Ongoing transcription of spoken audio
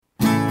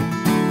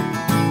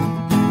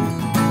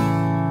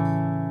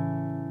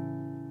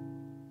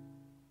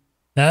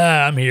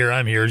I'm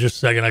here. Just a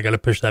second. I got to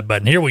push that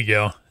button. Here we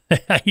go.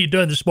 How you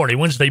doing this morning?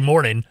 Wednesday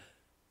morning,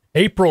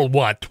 April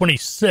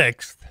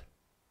 26th.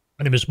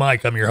 My name is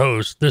Mike. I'm your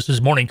host. This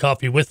is Morning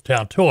Coffee with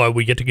Tautoa.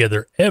 We get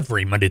together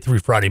every Monday through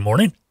Friday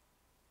morning,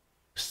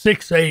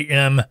 6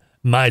 a.m.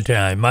 my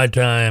time. My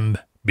time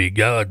be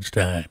God's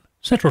time.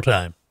 Central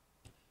time.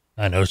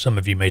 I know some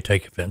of you may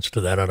take offense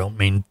to that.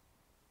 I'm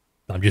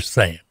just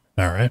saying.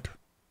 All right.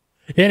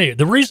 Anyway,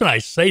 the reason I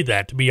say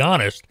that, to be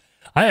honest,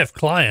 I have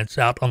clients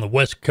out on the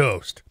West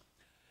Coast,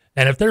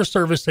 and if they're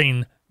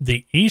servicing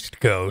the East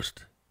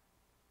Coast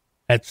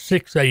at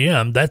 6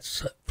 a.m.,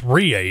 that's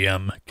 3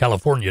 a.m.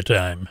 California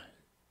time.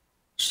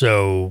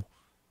 So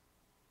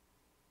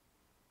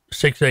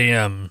 6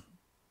 a.m.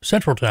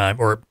 Central Time,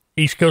 or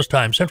East Coast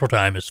time, Central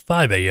Time is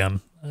 5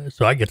 a.m.,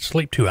 so I get to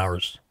sleep 2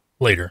 hours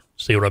later.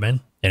 See what I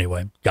mean?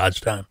 Anyway, God's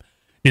time.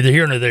 Neither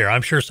here nor there.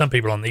 I'm sure some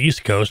people on the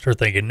East Coast are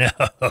thinking,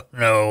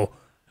 no,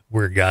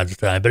 we're God's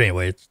time. But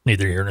anyway, it's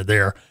neither here nor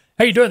there.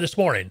 How you doing this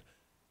morning?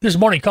 This is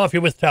Morning Coffee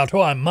with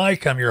Tautoa. I'm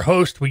Mike. I'm your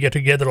host. We get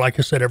together, like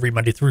I said, every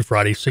Monday through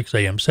Friday, 6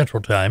 a.m.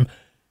 Central Time.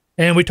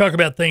 And we talk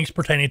about things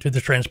pertaining to the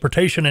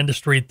transportation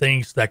industry,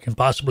 things that can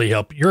possibly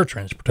help your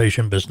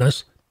transportation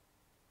business.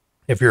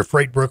 If you're a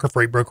freight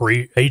broker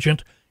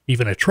agent,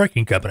 even a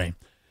trucking company.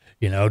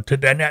 You know,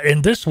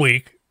 and this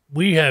week,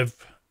 we have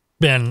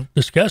been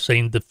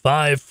discussing the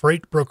 5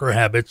 freight broker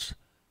habits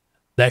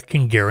that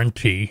can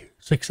guarantee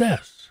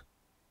success.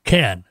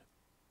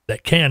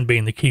 That can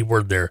being the key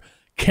word there.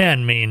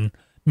 Can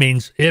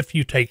means if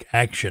you take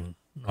action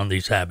on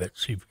these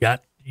habits. You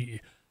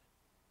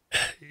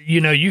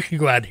can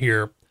go out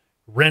here,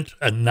 rent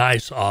a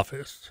nice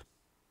office,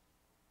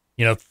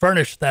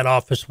 furnish that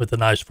office with the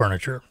nice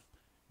furniture,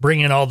 bring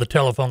in all the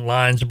telephone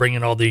lines, bring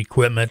in all the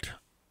equipment.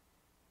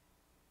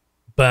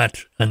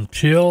 But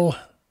until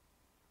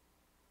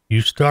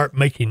you start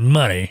making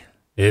money,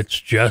 it's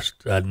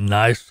just a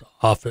nice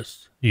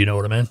office. You know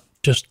what I mean?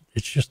 It's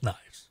just nice.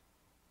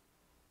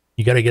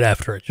 You got to get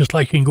after it. Just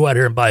like you can go out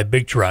here and buy a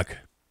big truck,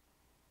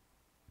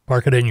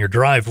 park it in your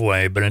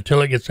driveway, but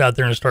until it gets out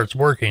there and starts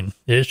working,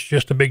 it's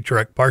just a big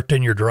truck parked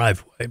in your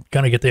driveway.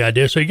 Kind of get the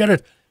idea. So you got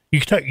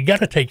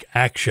to take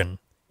action.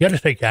 You got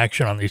to take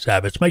action on these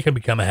habits. Make them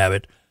become a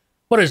habit.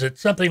 What is it?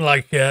 Something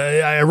like,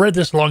 I read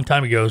this a long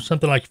time ago,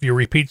 something like if you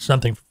repeat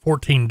something for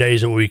 14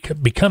 days, it will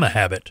become a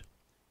habit.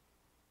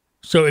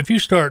 So if you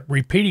start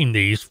repeating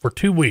these for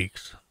 2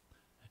 weeks,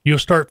 you'll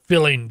start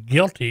feeling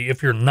guilty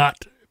if you're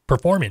not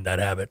performing that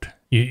habit.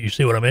 You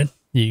see what I mean?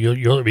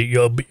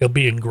 You'll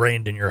be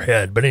ingrained in your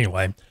head. But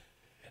anyway,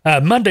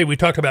 Monday we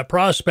talked about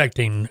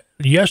prospecting.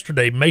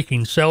 Yesterday,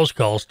 making sales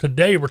calls.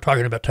 Today we're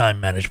talking about time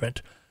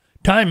management.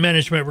 Time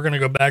management, we're going to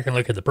go back and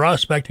look at the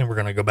prospecting. We're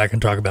going to go back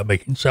and talk about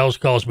making sales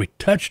calls. We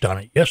touched on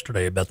it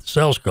yesterday about the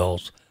sales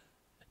calls.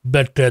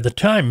 But the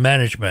time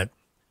management,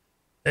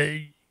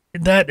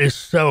 that is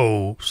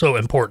so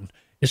important.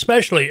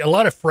 Especially a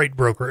lot of freight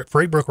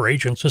broker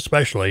agents,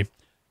 especially,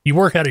 you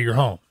work out of your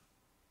home.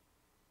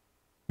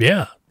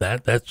 Yeah,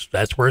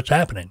 that's where it's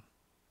happening.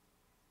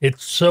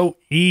 It's so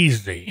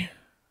easy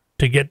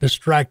to get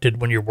distracted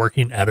when you're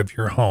working out of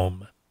your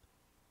home.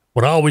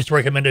 What I always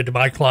recommended to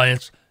my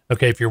clients,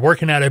 okay, if you're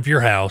working out of your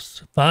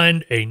house,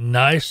 find a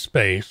nice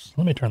space.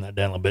 Let me turn that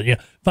down a little bit.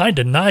 Yeah, find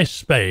a nice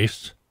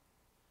space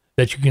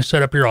that you can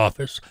set up your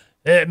office.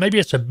 Maybe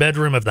it's a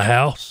bedroom of the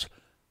house.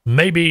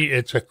 Maybe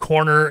it's a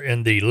corner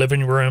in the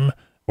living room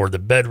or the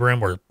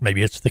bedroom, or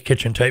maybe it's the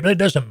kitchen table. It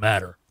doesn't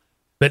matter.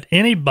 But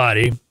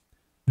anybody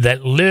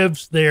that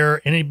lives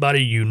there,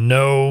 anybody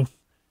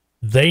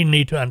they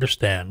need to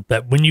understand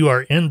that when you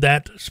are in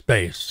that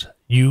space,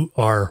 you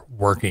are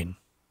working.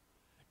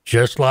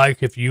 Just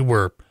like if you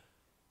were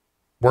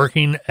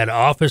working at an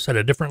office at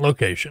a different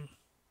location,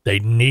 they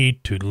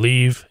need to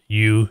leave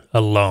you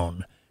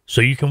alone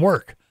so you can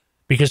work.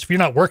 Because if you're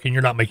not working,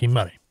 you're not making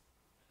money.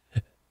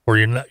 Or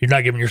you're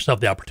not giving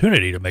yourself the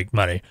opportunity to make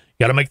money.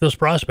 You got to make those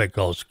prospect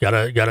calls. Got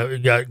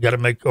to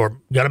make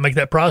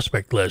that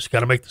prospect list.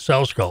 Got to make the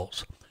sales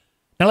calls.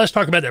 Now let's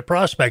talk about that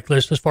prospect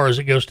list as far as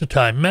it goes to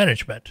time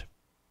management.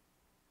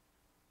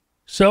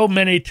 So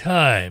many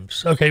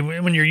times, okay,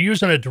 when you're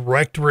using a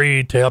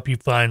directory to help you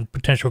find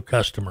potential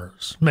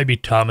customers, maybe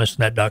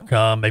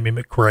thomasnet.com, maybe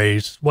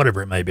McRae's,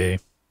 whatever it may be,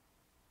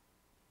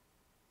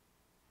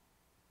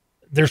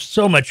 there's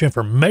so much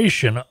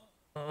information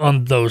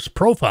on those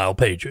profile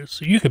pages.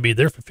 You could be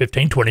there for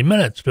 15, 20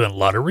 minutes doing a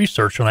lot of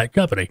research on that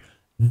company.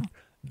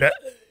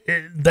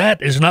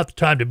 That is not the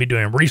time to be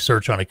doing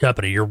research on a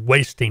company. You're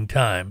wasting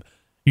time.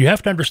 You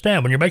have to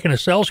understand when you're making a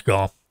sales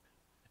call,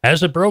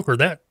 as a broker,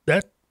 that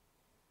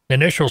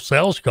initial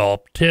sales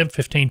call, 10,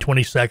 15,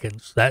 20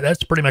 seconds,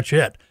 that's pretty much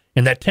it.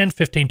 In that 10,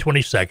 15,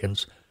 20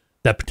 seconds,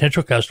 that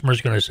potential customer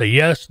is going to say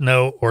yes,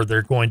 no, or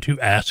they're going to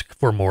ask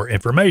for more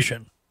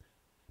information.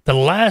 The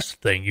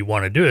last thing you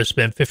want to do is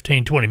spend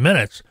 15, 20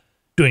 minutes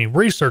doing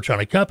research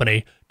on a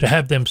company to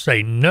have them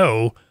say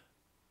no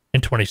in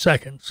 20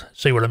 seconds.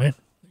 See what I mean?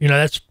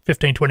 That's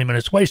 15, 20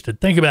 minutes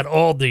wasted. Think about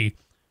all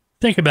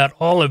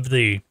of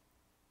the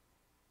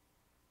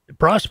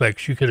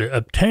prospects you could have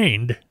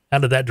obtained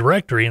out of that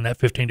directory in that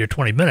 15 to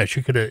 20 minutes.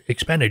 You could have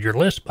expanded your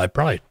list by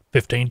probably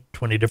 15,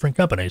 20 different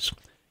companies.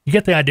 You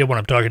get the idea of what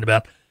I'm talking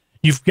about.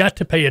 You've got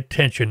to pay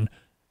attention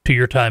to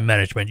your time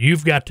management.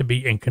 You've got to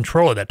be in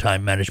control of that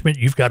time management.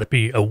 You've got to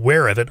be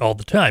aware of it all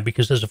the time,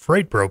 because as a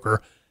freight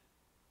broker,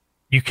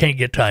 you can't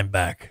get time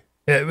back.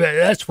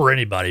 That's for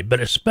anybody, but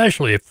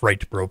especially a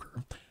freight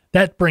broker.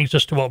 That brings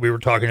us to what we were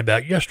talking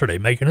about yesterday,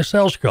 making a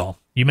sales call.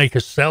 You make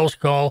a sales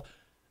call,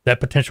 that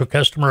potential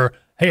customer,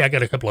 hey, I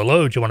got a couple of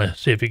loads. You want to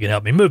see if you can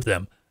help me move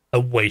them? A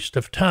waste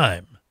of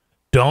time.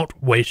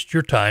 Don't waste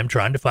your time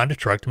trying to find a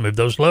truck to move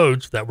those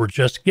loads that were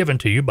just given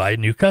to you by a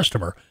new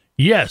customer.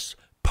 Yes,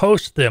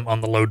 post them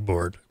on the load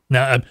board.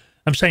 Now,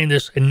 I'm saying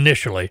this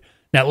initially.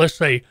 Now, let's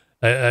say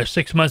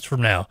 6 months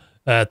from now,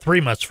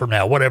 3 months from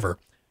now, whatever,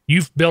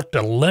 you've built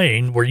a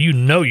lane where you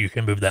know you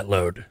can move that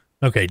load.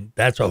 Okay,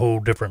 that's a whole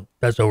different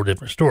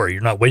story.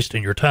 You're not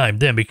wasting your time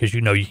then, because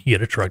you know you can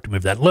get a truck to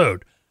move that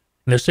load.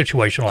 In a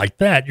situation like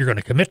that, you're going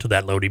to commit to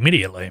that load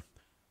immediately.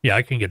 Yeah,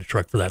 I can get a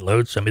truck for that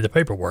load. Send me the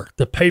paperwork.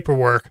 The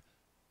paperwork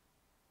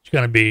is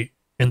going to be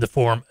in the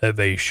form of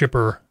a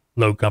shipper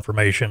load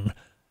confirmation.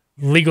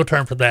 Legal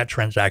term for that,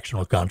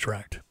 transactional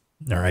contract.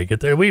 All right, get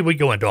there. We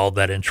go into all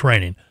that in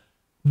training.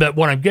 But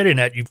what I'm getting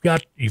at,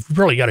 you've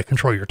really got to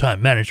control your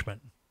time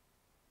management.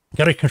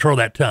 Got to control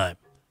that time.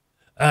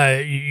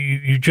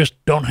 You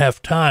just don't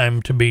have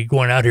time to be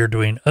going out here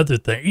doing other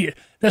things.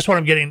 That's what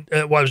I'm getting,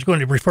 what I was going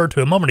to refer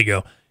to a moment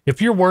ago. If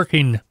you're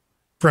working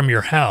from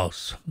your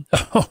house,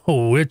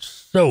 it's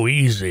so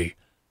easy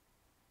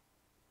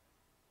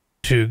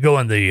to go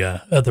in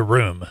the other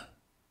room,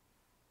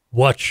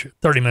 watch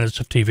 30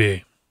 minutes of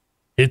TV.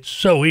 It's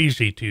so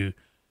easy to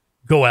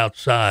go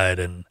outside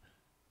and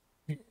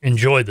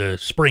enjoy the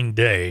spring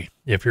day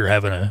if you're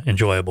having an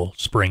enjoyable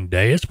spring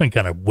day. It's been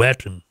kind of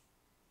wet and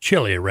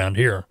chilly around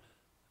here,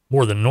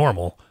 more than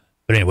normal.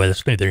 But anyway,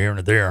 that's neither here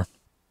nor there.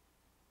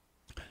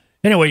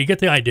 Anyway, you get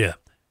the idea.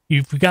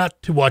 You've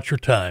got to watch your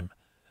time.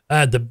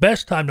 The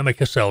best time to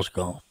make a sales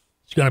call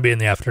is going to be in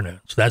the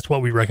afternoons. That's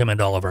what we recommend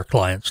all of our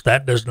clients.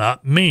 That does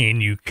not mean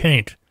you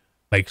can't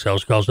make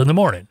sales calls in the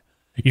morning.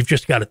 You've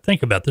just got to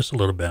think about this a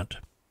little bit.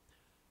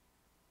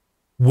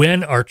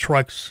 When are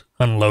trucks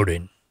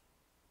unloading?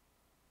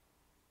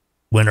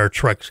 When are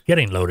trucks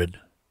getting loaded?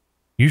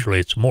 Usually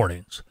it's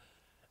mornings.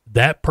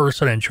 That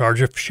person in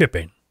charge of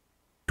shipping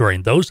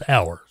during those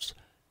hours,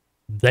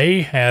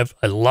 they have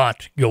a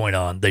lot going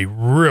on. They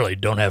really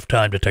don't have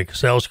time to take a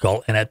sales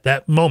call. And at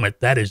that moment,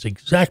 that is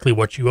exactly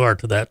what you are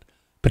to that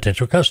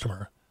potential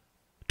customer.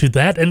 To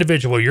that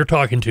individual you're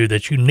talking to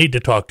that you need to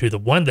talk to, the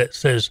one that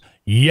says,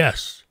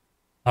 yes,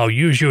 I'll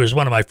use you as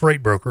one of my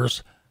freight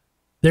brokers,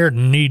 they're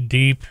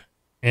knee-deep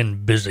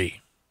and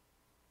busy.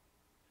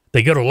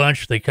 They go to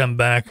lunch, they come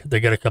back, they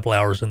get a couple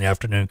hours in the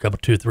afternoon,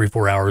 2, 3,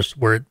 4 hours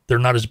where they're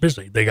not as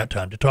busy. They got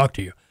time to talk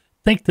to you.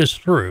 Think this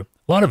through.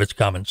 A lot of it's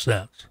common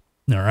sense.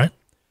 All right?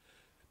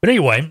 But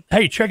anyway,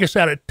 hey, check us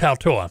out at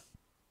Tautoa,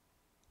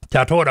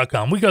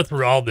 Tautoa.com. We go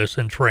through all this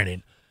in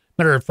training.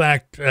 Matter of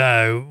fact,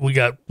 we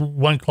got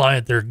one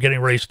client, they're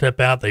getting ready to step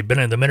out. They've been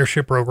in the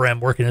mentorship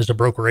program working as a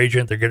broker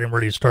agent. They're getting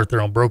ready to start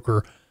their own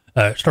brokerage.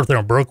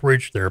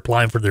 They're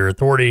applying for their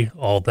authority,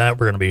 all that.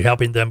 We're going to be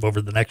helping them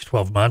over the next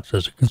 12 months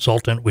as a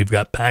consultant. We've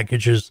got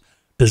packages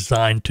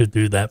designed to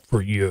do that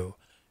for you.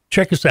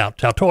 Check us out,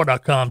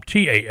 Tautoa.com,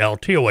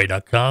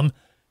 Taltoa.com.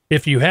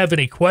 If you have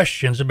any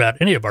questions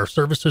about any of our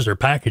services or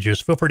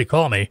packages, feel free to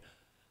call me.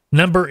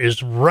 Number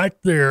is right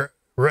there.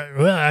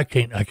 Well, I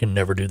can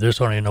never do this.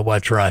 I don't even know why I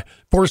try.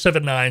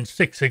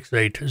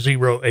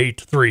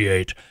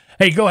 479-668-0838.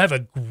 Hey, go have a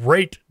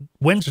great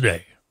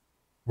Wednesday.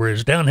 Where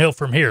it's downhill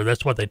from here.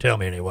 That's what they tell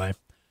me anyway.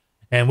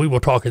 And we will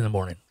talk in the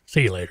morning.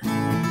 See you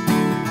later.